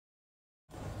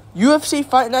UFC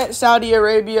Fight Night Saudi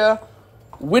Arabia.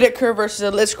 Whittaker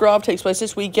versus Aliskerov takes place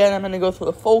this weekend. I'm going to go through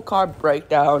the full card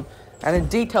breakdown and in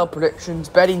detailed predictions,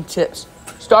 betting tips,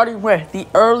 starting with the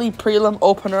early prelim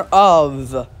opener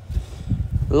of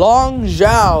Long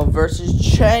Zhao versus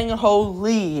Chang Ho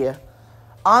Lee.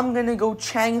 I'm going to go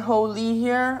Chang Ho Lee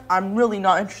here. I'm really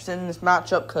not interested in this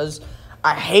matchup because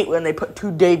I hate when they put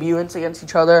two debutants against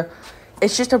each other.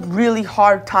 It's just a really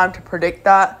hard time to predict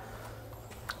that.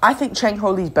 I think Chang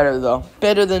Ho Lee's better, though.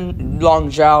 Better than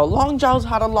Long Zhao. Long Zhao's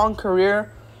had a long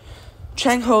career.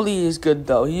 Chang Ho Lee is good,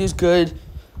 though. He is good.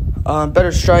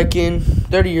 Better striking.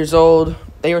 30 years old.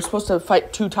 They were supposed to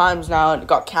fight 2 times now, and it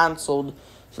got canceled.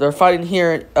 So they're fighting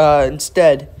here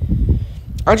instead.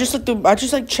 I just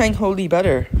like Chang Ho Lee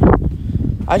better.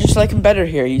 I just like him better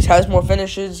here. He has more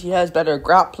finishes. He has better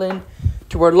grappling.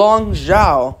 To where Long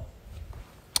Zhao,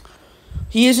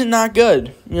 he isn't that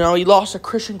good. You know, he lost to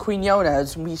Christian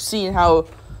Quinones, and we've seen how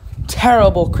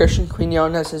terrible Christian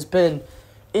Quinones has been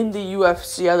in the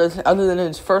UFC other than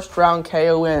his first round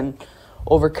KO win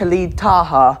over Khalid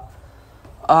Taha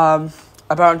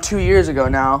about 2 years ago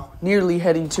now, nearly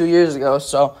heading 2 years ago.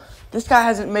 So this guy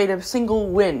hasn't made a single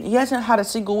win. He hasn't had a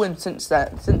single win since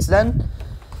then.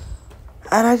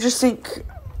 And I think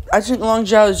Long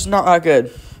Zhao is not that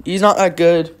good. He's not that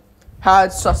good.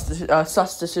 Had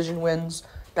sus decision wins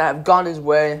that have gone his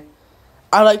way.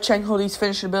 I like Chang Ho Lee's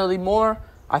finishing ability more.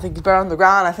 I think he's better on the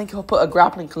ground. I think he'll put a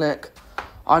grappling clinic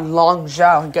on Long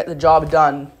Zhao and get the job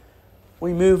done.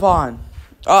 We move on.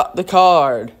 Up the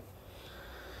card.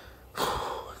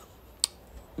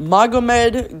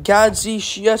 Magomed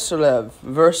Gadzhiev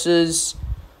versus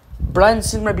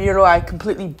Branson Ribeiro. I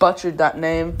completely butchered that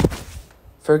name.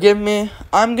 Forgive me.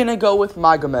 I'm going to go with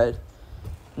Magomed.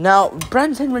 Now,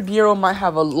 Branson Ribeiro might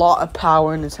have a lot of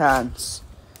power in his hands.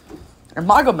 And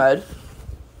Magomed,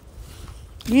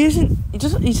 he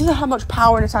doesn't have much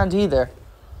power in his hands either.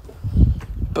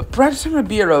 But Branson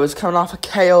Ribeiro is coming off a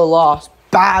KO loss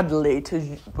badly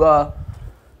to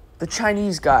the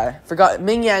Chinese guy. Forgot,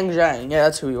 Ming Yang Zhang. Yeah,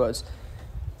 that's who he was.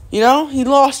 You know, he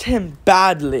lost him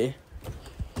badly.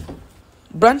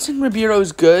 Branson Ribeiro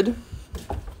is good.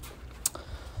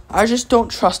 I just don't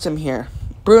trust him here.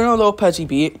 Bruno Lopez he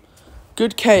beat.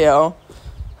 Good KO.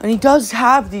 And he does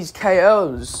have these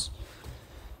KOs.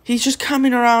 He's just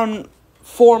coming around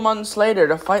 4 months later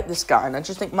to fight this guy. And I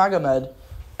just think Magomed,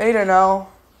 8-0.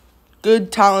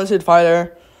 Good, talented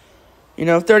fighter. You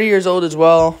know, 30 years old as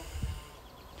well.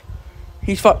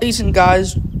 He's fought decent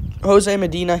guys. Jose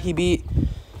Medina he beat.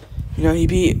 You know, he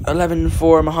beat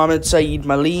 11-4 Mohamed Saeed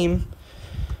Malim.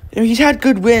 You know, he's had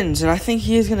good wins. And I think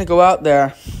he is going to go out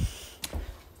there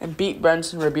and beat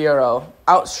Branson Ribeiro,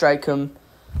 outstrike him.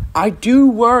 I do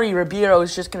worry Ribeiro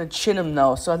is just going to chin him,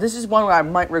 though. So this is one where I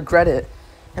might regret it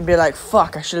and be like,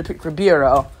 fuck, I should have picked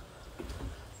Ribeiro.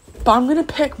 But I'm going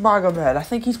to pick Magomed. I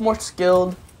think he's more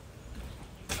skilled.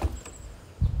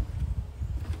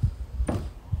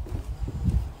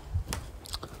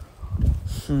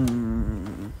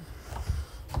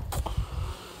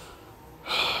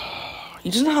 He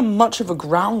doesn't have much of a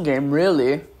ground game,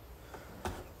 really.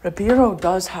 Ribeiro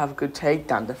does have good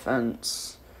takedown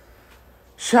defense.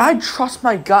 Should I trust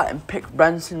my gut and pick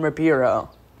Branson Ribeiro?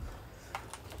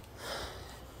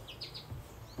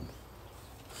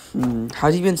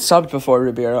 Has he been subbed before,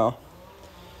 Ribeiro?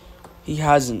 He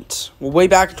hasn't. Well, way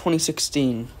back in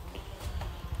 2016.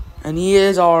 And he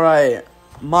is alright.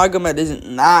 Magomed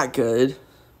isn't that good.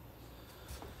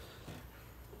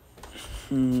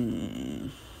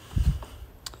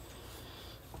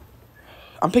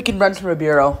 I'm picking Branson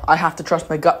Ribeiro. I have to trust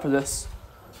my gut for this.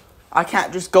 I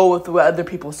can't just go with what other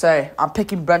people say. I'm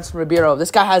picking Branson Ribeiro. This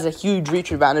guy has a huge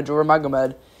reach advantage over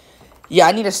Magomed. Yeah,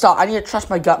 I need to stop. I need to trust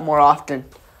my gut more often.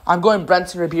 I'm going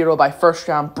Branson Ribeiro by first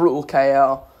round brutal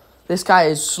KO. This guy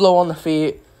is slow on the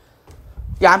feet.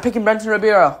 Yeah, I'm picking Branson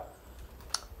Ribeiro.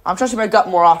 I'm trusting my gut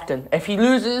more often. If he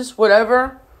loses,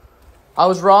 whatever, I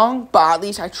was wrong, but at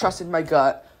least I trusted my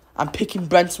gut. I'm picking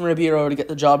Branson Ribeiro to get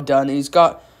the job done. He's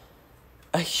got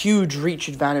a huge reach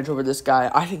advantage over this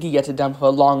guy. I think he gets it done with a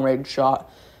long-range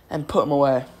shot and put him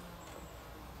away.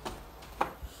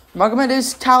 Magomed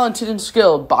is talented and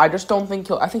skilled, but I just don't think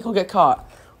I think he'll get caught.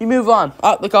 We move on.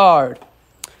 Up the card.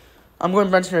 I'm going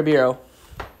Branson Ribeiro.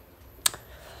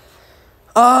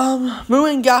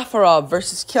 Muin Gafurov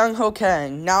versus Kyung Ho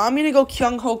Kang. Now, I'm going to go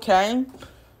Kyung Ho Kang.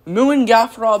 Muin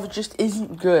Gafurov just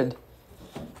isn't good.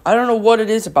 I don't know what it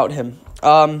is about him.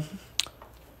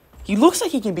 He looks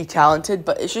like he can be talented,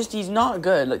 but it's just he's not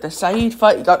good. Like the Saeed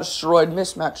fight, he got destroyed,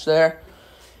 mismatch there.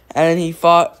 And he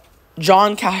fought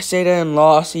John Casada and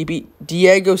lost. He beat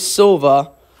Diego Silva.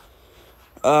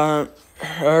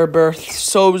 Herbert,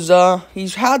 Souza.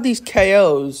 He's had these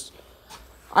KOs.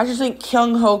 I just think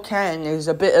Kyung Ho Kang is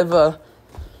a bit of a...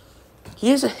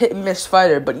 He is a hit-and-miss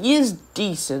fighter, but he is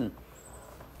decent.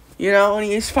 You know, and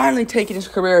he's finally taking his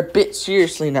career a bit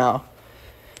seriously now.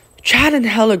 Chad and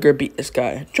Helliger beat this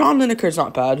guy. John Lineker's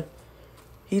not bad.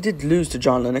 He did lose to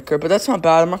John Lineker, but that's not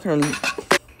bad. I'm not going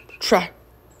to...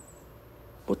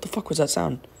 What the fuck was that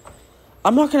sound?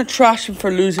 I'm not going to trash him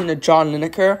for losing to John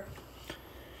Lineker.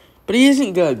 But he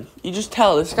isn't good. You just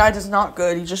tell. This guy is not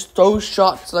good. He just throws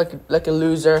shots like a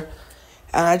loser.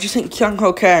 And I just think Kyung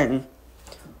Ho Kang,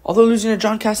 although losing to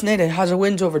John Castaneda, has a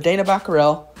wins over Dana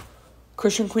Baccarel,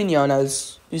 Christian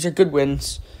Quinones. These are good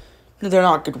wins. No, they're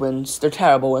not good wins. They're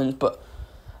terrible wins. But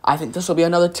I think this will be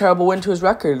another terrible win to his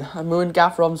record. Moon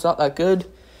Gaffarov's not that good.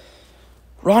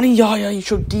 Ronnie Yaya, he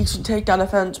showed decent takedown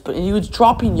defense, but he was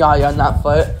dropping Yaya in that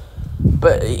fight.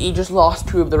 But he just lost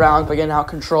 2 of the rounds by getting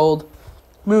out-controlled.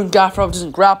 Moon Gaffarov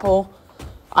doesn't grapple.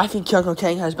 I think Kyung Ho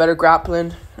Kang has better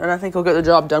grappling, and I think he'll get the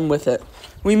job done with it.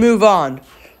 We move on.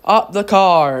 Up the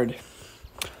card.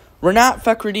 Renat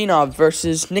Fakhretdinov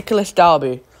versus Nicholas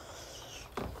Dalby.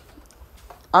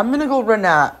 I'm going to go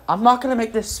Renat. I'm not going to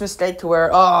make this mistake to where,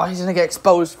 he's going to get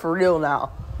exposed for real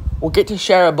now. We'll get to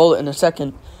share a bullet in a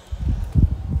second.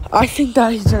 I think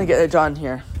that he's going to get it done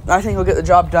here. I think he'll get the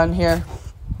job done here.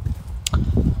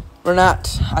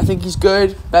 Renat, I think he's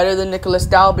good. Better than Nicholas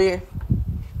Dalby.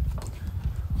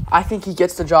 I think he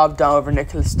gets the job done over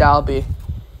Nicholas Dalby.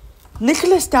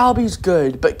 Nicholas Dalby's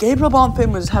good, but Gabriel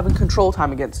Bonfim was having control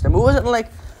time against him. It wasn't like,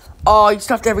 he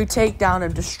stuffed every takedown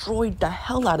and destroyed the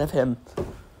hell out of him.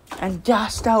 And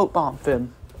gassed out Bonfim.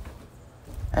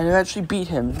 And eventually beat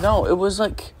him. No, it was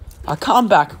like a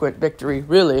comeback victory,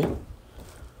 really.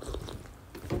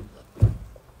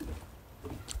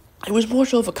 It was more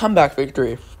so of a comeback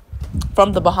victory.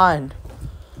 From the behind.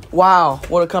 Wow,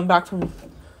 what a comeback from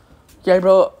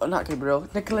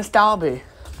Nicholas Dalby.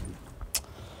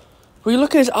 We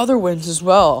look at his other wins as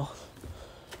well.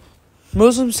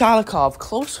 Muslim Salikov,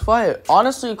 close fight.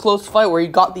 Honestly, a close fight where he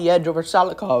got the edge over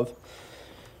Salikov.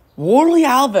 Warley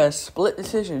Alves, split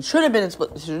decision. Should have been a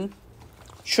split decision.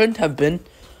 Shouldn't have been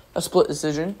a split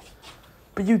decision.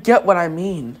 But you get what I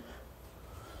mean.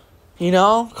 You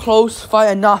know, close fight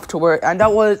enough to where, and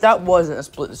that wasn't a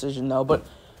split decision though, but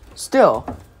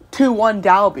still, 2-1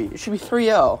 Dalby. It should be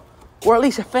 3-0, or at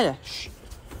least a finish.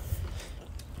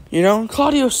 You know,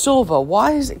 Claudio Silva,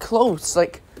 why is it close?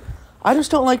 Like, I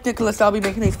just don't like Nicholas Dalby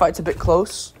making these fights a bit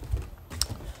close.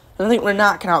 And I think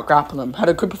Renat can out-grapple him. Had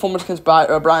a good performance against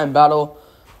Brian Battle.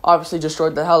 Obviously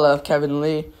destroyed the hell out of Kevin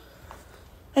Lee.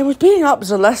 And was beating up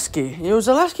Zaleski. You know,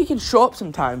 Zaleski can show up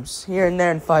sometimes, here and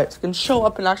there in fights. Can show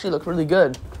up and actually look really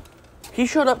good. He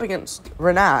showed up against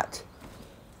Renat.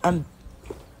 And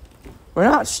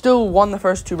Renat still won the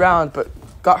first 2 rounds, but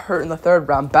got hurt in the 3rd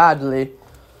round badly.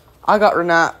 I got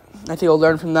Renat. I think he'll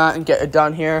learn from that and get it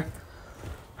done here.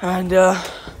 And, yeah,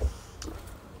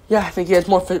 I think he has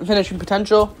more finishing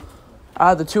potential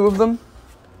out of the 2 of them.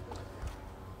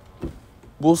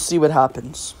 We'll see what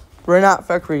happens. Renat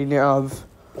Fakhretdinov.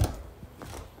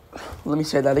 Let me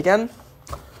say that again.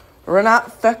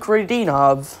 Renat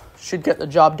Fakhretdinov should get the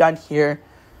job done here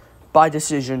by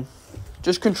decision.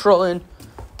 Just controlling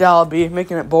Dalby,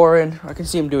 making it boring. I can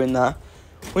see him doing that.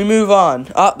 We move on.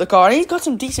 Up the card. He's got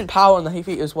some decent power on the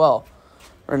feet as well.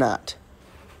 Renat.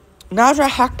 Nasrat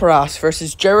Haqparast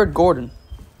versus Jared Gordon.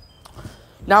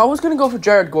 Now, I was going to go for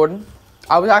Jared Gordon.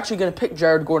 I was actually going to pick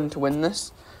Jared Gordon to win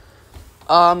this.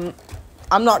 I'm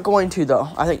not going to, though.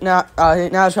 I think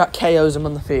Nasrat KOs him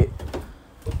on the feet.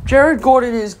 Jared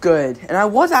Gordon is good. And I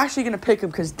was actually going to pick him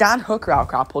because Dan Hooker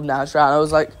out-grappled Nasrat. I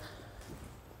was like,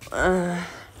 but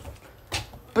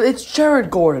it's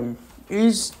Jared Gordon.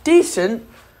 He's decent,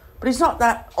 but he's not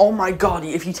that, oh my god,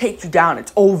 if he takes you down,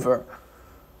 it's over.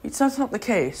 That's not the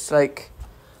case. Like,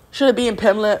 should have been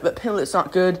Pimlet, but Pimlet's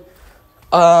not good.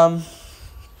 But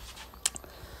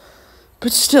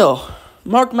still,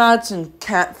 Mark Madsen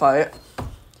can't fight.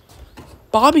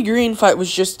 Bobby Green fight was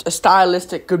just a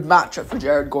stylistic good matchup for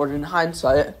Jared Gordon in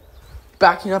hindsight.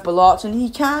 Backing up a lot, and he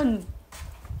can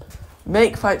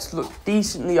make fights look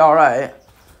decently alright.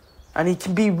 And he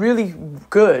can be really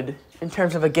good in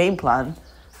terms of a game plan.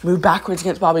 Move backwards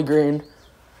against Bobby Green.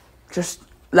 Just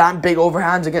land big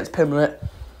overhands against Pimlet.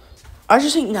 I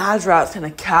just think Nasrat's going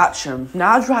to catch him.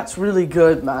 Nasrat's really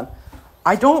good, man.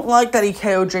 I don't like that he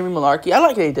KO'd Jamie Malarkey. I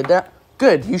like that he did that.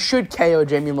 Good, you should KO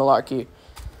Jamie Malarkey.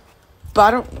 But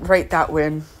I don't rate that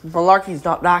win. Malarkey's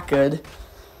not that good.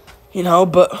 You know,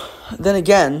 but then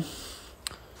again,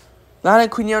 Landon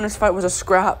Quinones' fight was a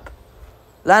scrap.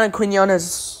 Landon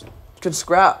Quinones could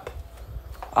scrap.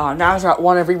 Nasrat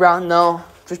won every round though.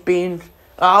 Just being,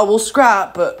 we'll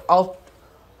scrap, but I'll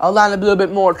land a little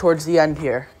bit more towards the end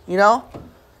here. You know,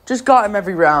 just got him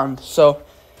every round. So,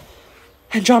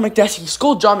 and John McDessie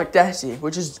schooled John McDessie,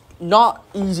 which is not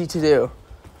easy to do.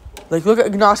 Like, look at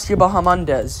Ignacio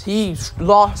Bahamondes. He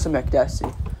lost to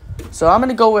McDessie. So I'm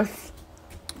gonna go with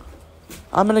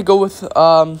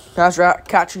Nasrat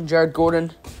catching Jared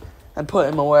Gordon and put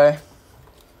him away.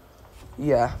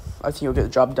 Yeah, I think he'll get the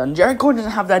job done. Jared Gordon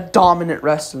doesn't have that dominant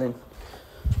wrestling.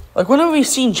 Like, when have we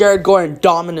seen Jared Gordon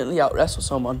dominantly out-wrestle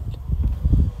someone?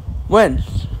 When?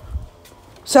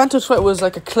 Santos' fight was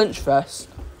like a clinch fest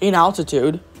in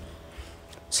altitude.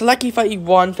 Selecki fight he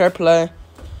won, fair play.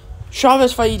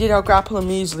 Chavez fight he did out-grapple him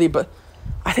easily, but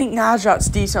I think Nasrat's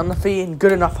decent on the feet and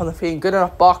good enough on the feet and good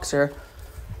enough boxer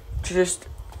to just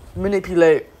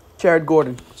manipulate Jared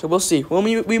Gordon. So we'll see. When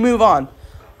we move on,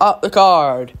 up the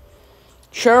card,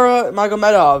 Shera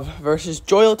Magomedov versus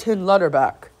Joyleton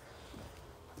Lutterback.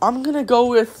 I'm going to go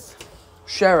with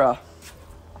Shera.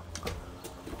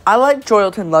 I like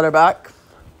Joyleton Lutterback,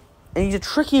 and he's a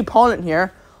tricky opponent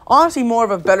here. Honestly, more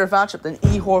of a better matchup than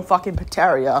Ihor fucking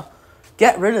Petaria.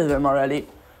 Get rid of him already.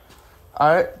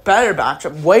 Alright, better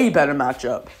matchup, way better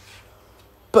matchup.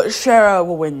 But Shera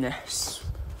will win this.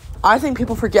 I think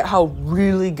people forget how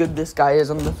really good this guy is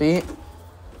on the feet.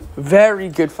 Very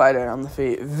good fighter on the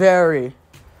feet. Very,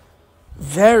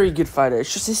 very good fighter.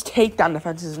 It's just his takedown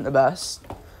defense isn't the best.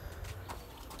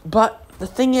 But the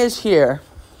thing is here,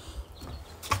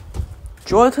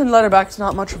 Joyleton Lutterback's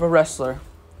not much of a wrestler.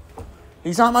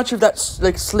 He's not much of that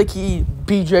like slicky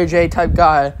BJJ type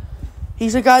guy.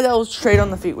 He's a guy that will trade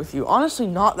on the feet with you. Honestly,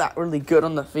 not that really good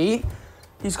on the feet.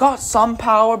 He's got some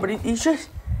power, but he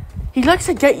likes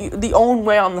to get you the own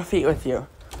way on the feet with you.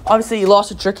 Obviously, he lost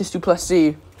to Dricus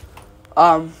Duplessis,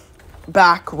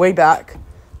 way back,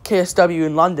 KSW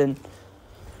in London.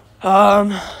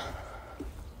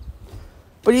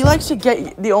 But he likes to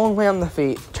get the own way on the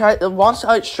feet. Wants to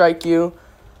outstrike you.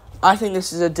 I think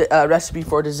this is a recipe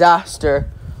for disaster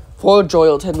for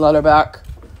Joyleton Lutterback.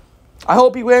 I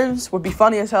hope he wins. Would be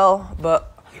funny as hell,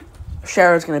 but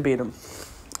Shera's going to beat him.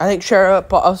 I think Shera,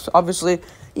 obviously,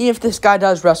 even if this guy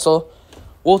does wrestle,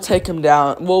 we'll take him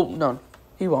down. Well, no,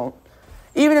 he won't.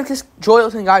 Even if this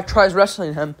Joyleton guy tries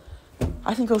wrestling him,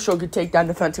 I think he'll show good takedown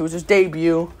defense. It was his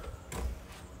debut.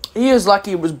 He is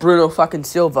lucky it was Bruno fucking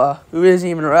Silva, who isn't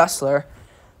even a wrestler.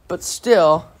 But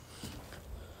still,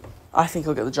 I think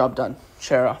he'll get the job done.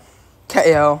 Shera.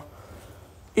 KO.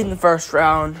 In the first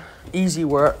round. Easy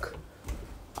work.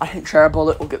 I think Shera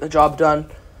Bullet will get the job done.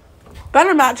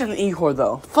 Better match than Ihor,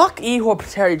 though. Fuck Ihor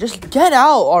Pateri. Just get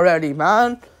out already,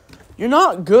 man. You're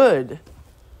not good.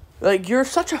 Like, you're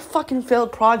such a fucking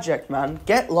failed project, man.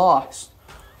 Get lost.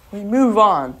 We move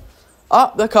on.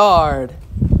 Up the card.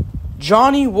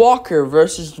 Johnny Walker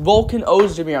versus Volkan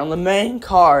Ozdemir on the main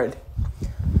card.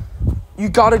 You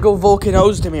gotta go Volkan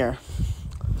Ozdemir.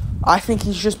 I think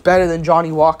he's just better than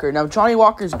Johnny Walker. Now, Johnny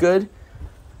Walker's good,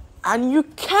 and you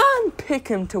can pick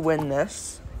him to win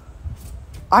this.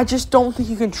 I just don't think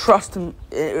you can trust him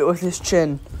with his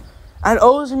chin. And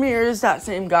Ozdemir is that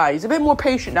same guy. He's a bit more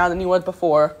patient now than he was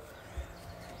before.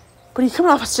 But he's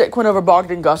coming off a sick win over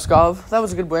Bogdan Guskov. That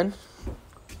was a good win.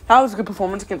 That was a good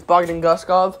performance against Bogdan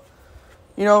Guskov.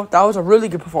 You know, that was a really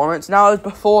good performance. Now, it was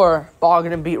before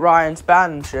Bogdan beat Ryan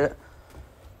Spann and shit.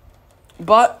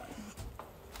 But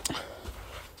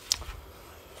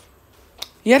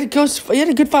he had a good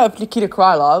fight with Nikita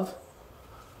Krylov.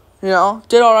 You know,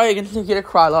 did all right against Nikita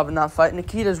Krylov in that fight.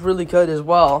 Nikita's really good as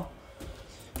well.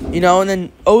 You know, and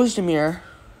then Ozdemir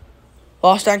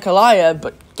lost to Ankalaev,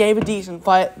 but gave a decent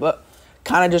fight, but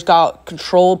kind of just got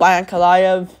controlled by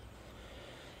Ankalaev.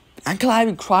 Ankalaev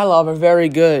and Krylov are very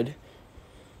good.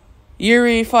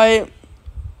 Yuri fight,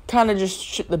 kind of just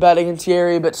shit the bed against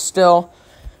Yuri, but still,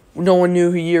 no one knew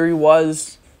who Yuri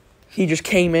was. He just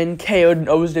came in, KO'd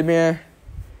Ozdemir.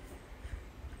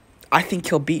 I think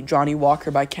he'll beat Johnny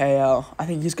Walker by KO. I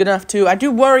think he's good enough too. I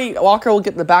do worry Walker will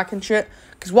get in the back and shit,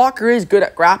 because Walker is good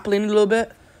at grappling a little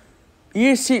bit. He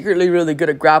is secretly really good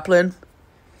at grappling.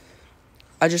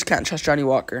 I just can't trust Johnny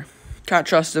Walker. Can't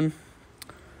trust him.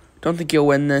 Don't think he'll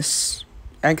win this.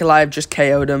 Ankalaev just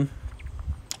KO'd him.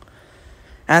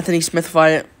 Anthony Smith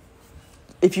fight.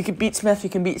 If you can beat Smith, you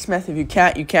can beat Smith. If you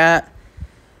can't, you can't.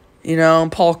 You know,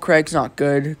 Paul Craig's not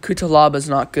good. Kutalaba's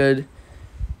not good.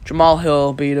 Jamal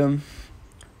Hill beat him.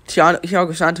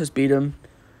 Thiago Santos beat him.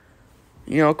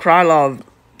 You know, Krylov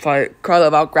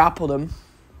out-grappled him.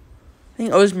 I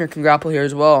think Ozdemir can grapple here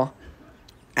as well.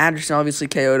 Anderson obviously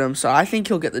KO'd him, so I think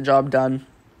he'll get the job done.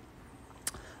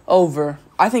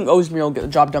 I think Ozdemir will get the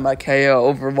job done by KO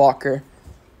over Walker.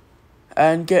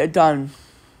 and get it done.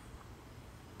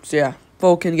 So yeah,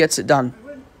 Volkan gets it done.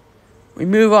 We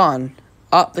move on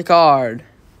up the card.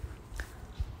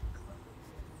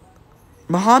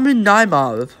 Muhammad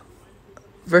Naimov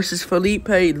versus Felipe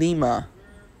Lima.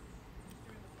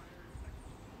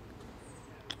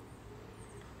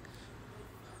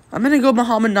 I'm going to go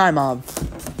Muhammad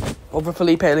Naimov over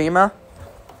Felipe Lima.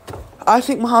 I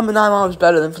think Muhammad Naimov is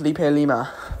better than Felipe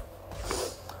Lima.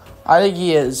 I think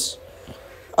he is.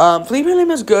 Felipe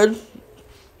Lima's good.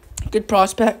 Good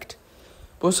prospect.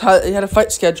 He had a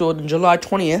fight scheduled on July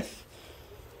 20th.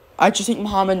 I just think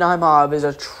Muhammad Naimov is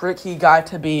a tricky guy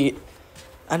to beat.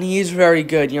 And he is very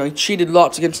good. You know, he cheated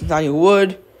lots against Nathaniel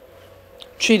Wood.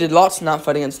 Cheated lots in that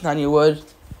fight against Nathaniel Wood.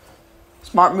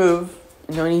 Smart move.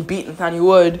 You know, and he beat Nathaniel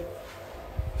Wood.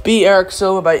 Beat Eric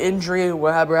Silva by injury.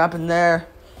 Whatever happened there.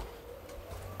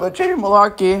 But Jaden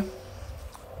Malarkey.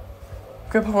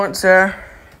 Good performance there.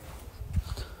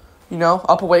 You know,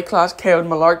 upper weight class, KO'd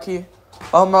Malarkey.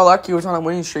 Malarkey was on a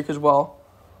winning streak as well.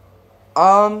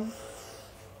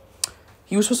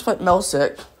 He was supposed to fight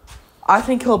Melsick. I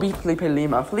think he'll beat Felipe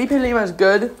Lima. Felipe Lima is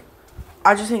good.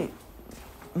 I just think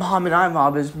Muhammad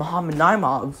Naimov is Muhammad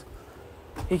Naimov.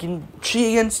 He can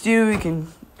cheat against you. He can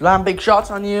land big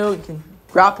shots on you. He can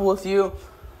grapple with you.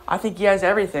 I think he has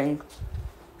everything.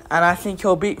 And I think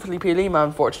he'll beat Felipe Lima,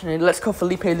 unfortunately. Let's go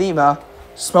Felipe Lima.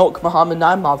 Smoke Muhammad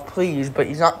Naimov, please. But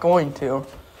he's not going to.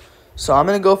 So I'm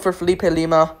going to go for Felipe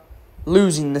Lima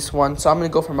losing this one. So I'm going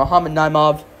to go for Muhammad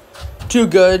Naimov. Too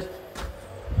good.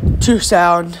 Too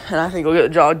sound. And I think we'll get the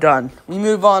job done. We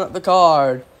move on up the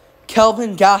card.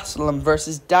 Kelvin Gastelum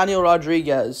versus Daniel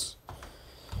Rodriguez.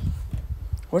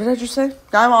 What did I just say?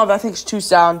 Naimov, I think, is too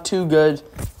sound, too good.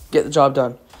 Get the job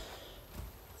done.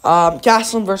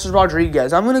 Gastelum versus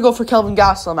Rodriguez. I'm going to go for Kelvin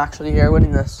Gastelum, actually, here,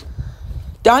 winning this.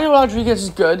 Daniel Rodriguez is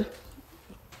good.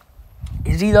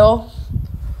 Is he, though?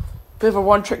 Bit of a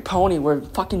one-trick pony where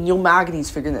fucking Neil Magny's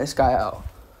figuring this guy out.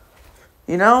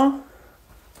 You know?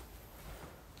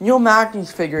 Neil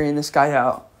Magny's figuring this guy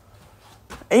out.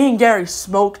 Ian Gary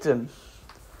smoked him.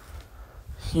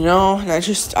 You know, and I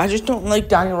just don't like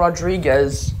Daniel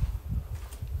Rodriguez.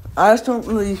 I just don't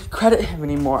really credit him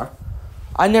anymore.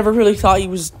 I never really thought he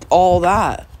was all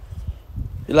that.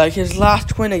 Like his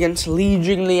last win against Li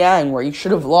Jingliang, where he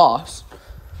should have lost.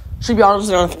 Should be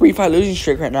honestly on a 3-fight losing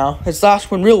streak right now. His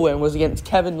last real win was against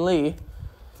Kevin Lee.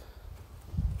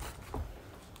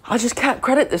 I just can't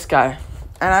credit this guy.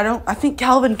 And I think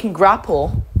Calvin can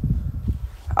grapple.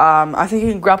 I think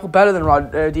he can grapple better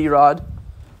than D-Rod.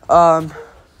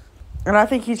 And I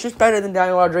think he's just better than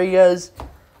Daniel Rodriguez.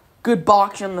 Good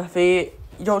boxing on the feet.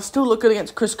 You know, still look good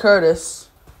against Chris Curtis.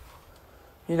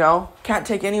 You know, can't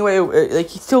take any way. Like,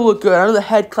 he still look good. I know the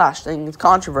head clash thing is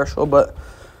controversial, but,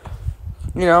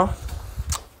 you know,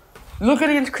 look good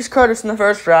against Chris Curtis in the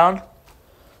first round.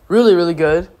 Really, really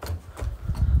good.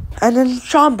 And then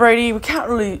Sean Brady, we can't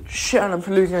really shit on him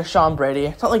for losing to Sean Brady.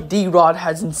 It's not like D-Rod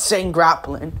has insane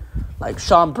grappling like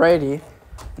Sean Brady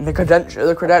and the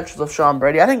credentials of Sean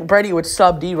Brady. I think Brady would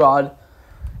sub D-Rod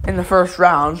in the first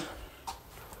round.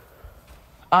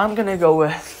 I'm going to go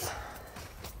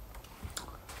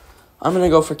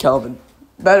for Kelvin.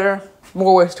 Better,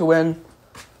 more ways to win.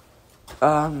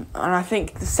 And I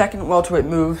think the second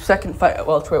fight at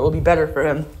welterweight will be better for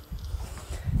him.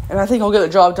 And I think he'll get the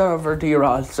job done over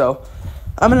D-Rod. So,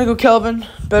 I'm going to go Kelvin.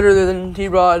 Better than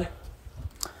D-Rod.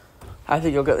 I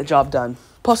think he'll get the job done.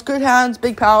 Plus, good hands,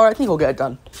 big power. I think he'll get it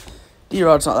done.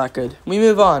 D-Rod's not that good. We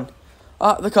move on.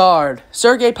 The card.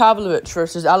 Sergey Pavlovich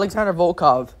versus Alexander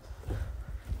Volkov.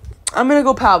 I'm going to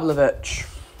go Pavlovich.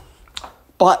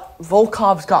 But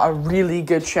Volkov's got a really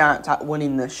good chance at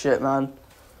winning this shit, man.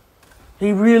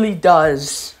 He really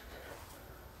does.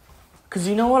 Because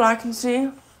you know what I can see?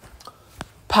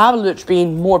 Pavlovich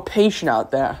being more patient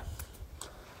out there.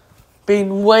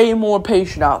 Being way more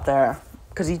patient out there.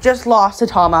 Because he just lost to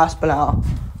Tom Aspinall.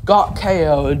 Got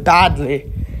KO'd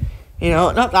badly. You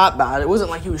know, not that bad. It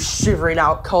wasn't like he was shivering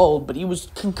out cold, but he was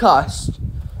concussed.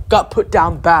 Got put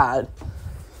down bad.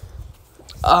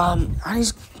 And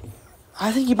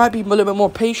I think he might be a little bit more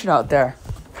patient out there.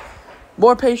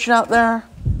 More patient out there.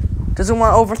 Doesn't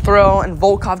want to overthrow, and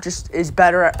Volkov just is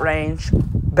better at range.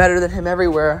 Better than him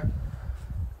everywhere.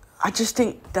 I just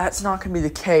think that's not going to be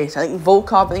the case. I think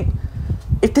Volkov,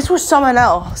 if this was someone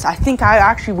else, I think I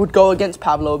actually would go against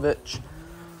Pavlovich.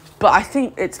 But I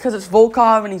think it's because it's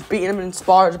Volkov and he's beaten him in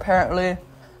spars apparently.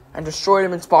 And destroyed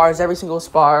him in spars, every single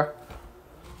spar.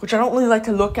 Which I don't really like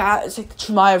to look at. It's like the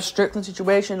Chimaev Strickland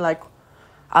situation. Like,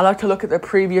 I like to look at their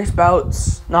previous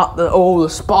bouts. Not the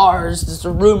spars. There's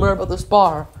a rumor about the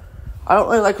spar. I don't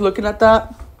really like looking at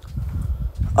that.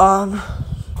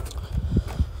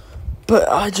 But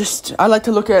I like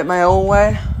to look at it my own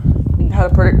way and how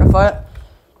to predict the fight.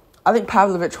 I think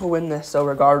Pavlovich will win this, though,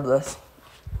 regardless.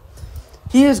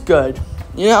 He is good,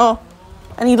 you know,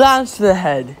 and he lands to the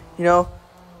head, you know.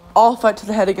 All fight to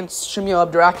the head against Shamil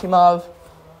Abdurakhimov.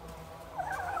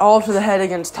 All to the head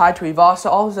against Tai Tuivasa.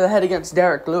 All to the head against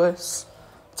Derek Lewis.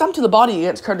 Some to the body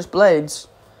against Curtis Blades.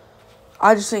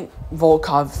 I just think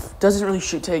Volkov doesn't really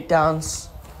shoot takedowns.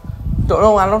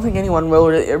 I don't think anyone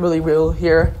really will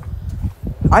here.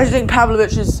 I just think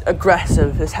Pavlovich is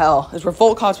aggressive as hell. As where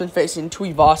Volkov's been facing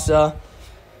Tuivasa,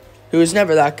 who is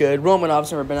never that good.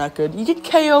 Romanov's never been that good. He did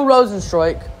KO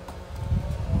Rosenstrike,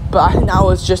 but I think that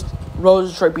was just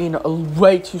Rosenstrike being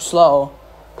way too slow.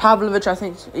 Pavlovich, I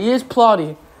think, he is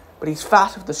plotty, but he's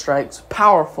fast with the strikes,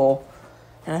 powerful,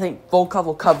 and I think Volkov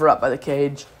will cover up by the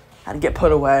cage and get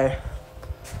put away.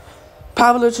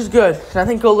 Pavlovich is good, and I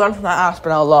think he'll learn from that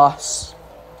Aspinall loss,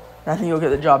 and I think he'll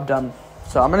get the job done.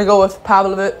 So I'm going to go with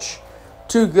Pavlovich.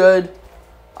 Too good.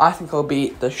 I think he'll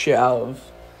beat the shit out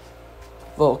of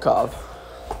Volkov.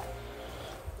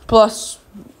 Plus,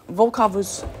 Volkov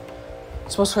was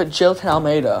supposed to fight Jilton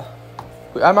Almeida.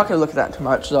 I'm not going to look at that too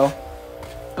much, though.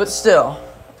 But still,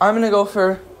 I'm going to go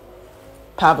for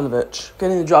Pavlovich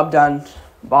getting the job done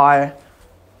by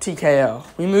TKO.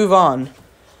 We move on.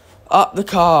 Up the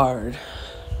card.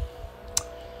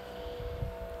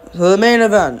 So the main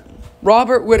event.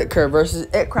 Robert Whittaker versus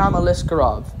Ikram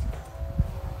Aliskerov.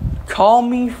 Call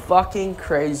me fucking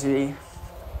crazy.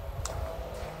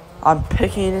 I'm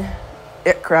picking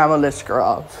Ikram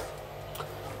Aliskerov.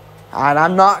 And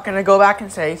I'm not going to go back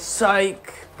and say,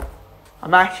 psych.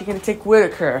 I'm actually going to take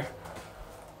Whittaker.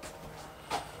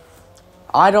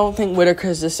 I don't think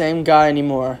Whittaker's the same guy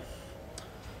anymore.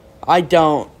 I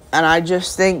don't. And I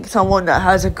just think someone that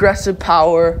has aggressive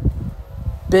power,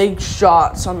 big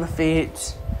shots on the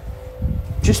feet,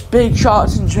 just big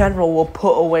shots in general will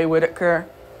put away Whittaker.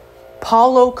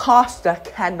 Paulo Costa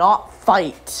cannot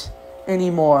fight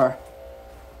anymore.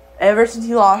 Ever since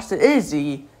he lost to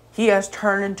Izzy, he has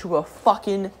turned into a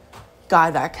fucking guy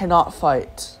that cannot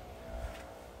fight.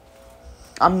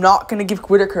 I'm not going to give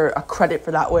Whittaker a credit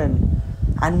for that win.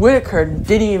 And Whittaker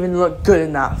didn't even look good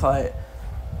in that fight.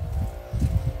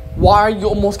 Why are you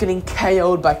almost getting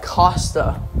KO'd by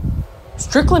Costa?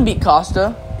 Strickland beat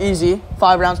Costa. Easy.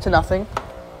 5 rounds to nothing.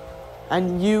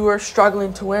 And you were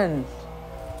struggling to win.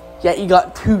 Yet you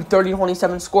got 2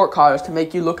 30-27 scorecards to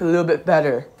make you look a little bit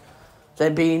better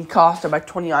than beating Costa by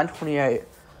 29-28.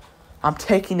 I'm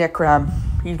taking Ikram.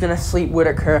 He's going to sleep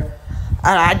Whittaker.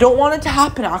 And I don't want it to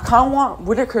happen. I kind of want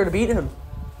Whittaker to beat him.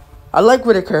 I like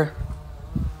Whittaker.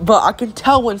 But I can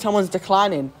tell when someone's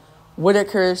declining.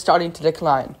 Whittaker is starting to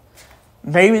decline.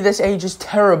 Maybe this ages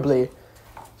terribly.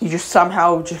 He just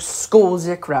somehow just schools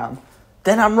Ikram.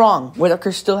 Then I'm wrong.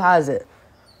 Whittaker still has it.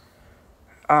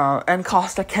 And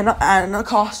Costa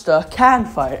can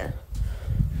fight.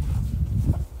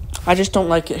 I just don't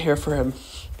like it here for him.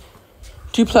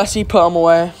 Duplessis put him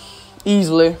away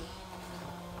easily.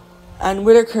 And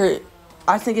Whittaker,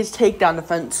 I think his takedown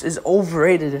defense is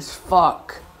overrated as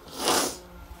fuck.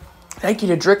 Thank you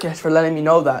to Drickus for letting me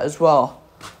know that as well.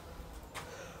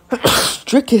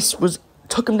 Drickus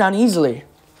took him down easily.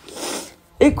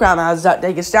 Ikram has that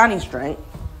Dagestani strength.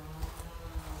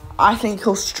 I think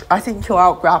he'll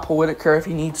out-grapple Whittaker if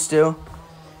he needs to.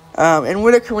 And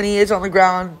Whittaker, when he is on the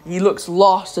ground, he looks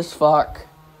lost as fuck.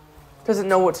 Doesn't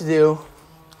know what to do.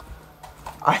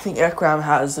 I think Ikram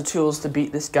has the tools to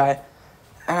beat this guy.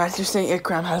 And I just think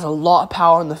Ikram has a lot of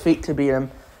power on the feet to beat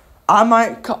him.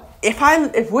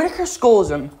 If Whittaker scolds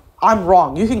him, I'm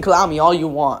wrong. You can clown me all you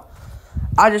want.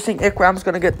 I just think Ikram's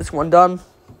going to get this one done.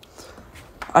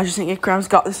 I just think Ikram's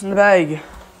got this in the bag.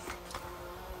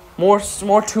 More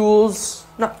tools.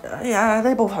 Yeah,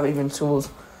 they both have even tools.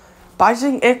 But I just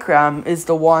think Ikram is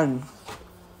the one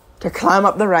to climb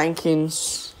up the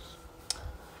rankings.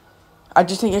 I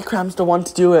just think Ikram's the one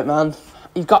to do it, man.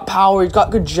 He's got power. He's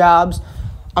got good jabs.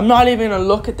 I'm not even going to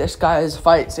look at this guy's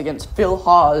fights against Phil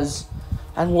Hawes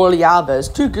and Warley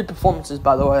Alves. 2 good performances,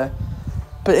 by the way.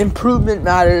 But improvement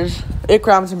matters.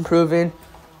 Ikram's improving.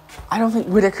 I don't think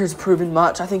Whittaker's improving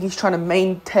much. I think he's trying to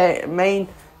maintain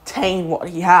what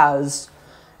he has.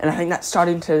 And I think that's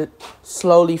starting to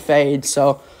slowly fade.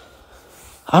 So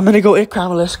I'm going to go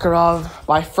Ikram Aliskerov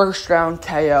by first round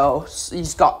KO.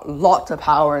 He's got lots of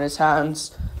power in his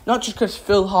hands. Not just because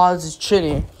Phil Hawes is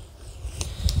chinny.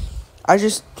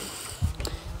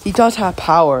 He does have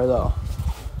power, though.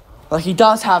 Like, he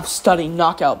does have stunning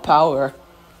knockout power.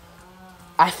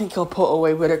 I think he'll put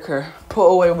away Whittaker.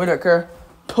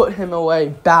 Put him away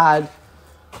bad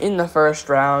in the first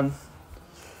round.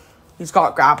 He's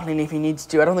got grappling if he needs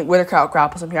to. I don't think Whittaker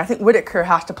out-grapples him here. I think Whittaker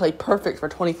has to play perfect for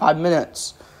 25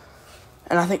 minutes.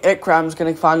 And I think Ikram's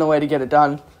going to find a way to get it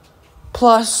done.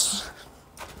 Plus,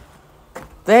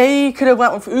 they could have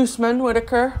went with Usman,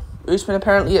 Whittaker. Usman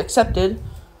apparently accepted.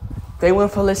 They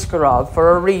went for Aliskerov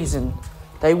for a reason.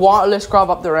 They want Aliskerov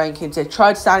up the rankings. They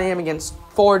tried standing him against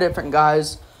 4 different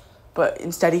guys. But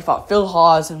instead he fought Phil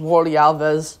Hawes and Warley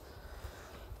Alves.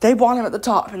 They want him at the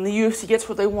top, and the UFC gets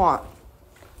what they want.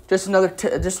 Just another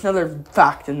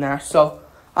fact in there. So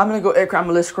I'm going to go Ikram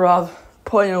Aliskerov,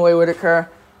 putting away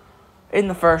Whittaker in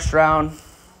the first round.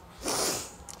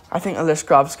 I think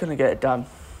Aliskerov's going to get it done.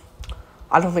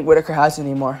 I don't think Whittaker has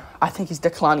anymore. I think he's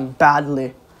declining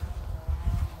badly.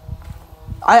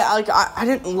 I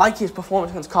didn't like his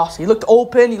performance against Costa. He looked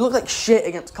open. He looked like shit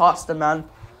against Costa, man.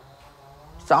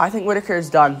 So I think Whittaker is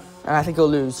done, and I think he'll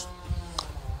lose.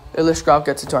 Aliskerov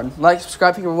gets a turn. Like,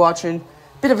 subscribe if you're watching.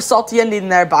 Bit of a salty ending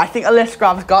there, but I think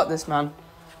Aliskerov's got this, man.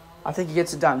 I think he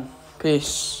gets it done.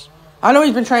 Peace. I know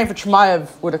he's been training for Chimaev,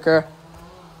 Whittaker,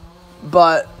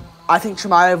 but I think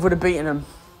Chimaev would have beaten him.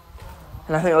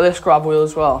 And I think Aliskerov will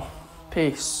as well.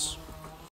 Peace.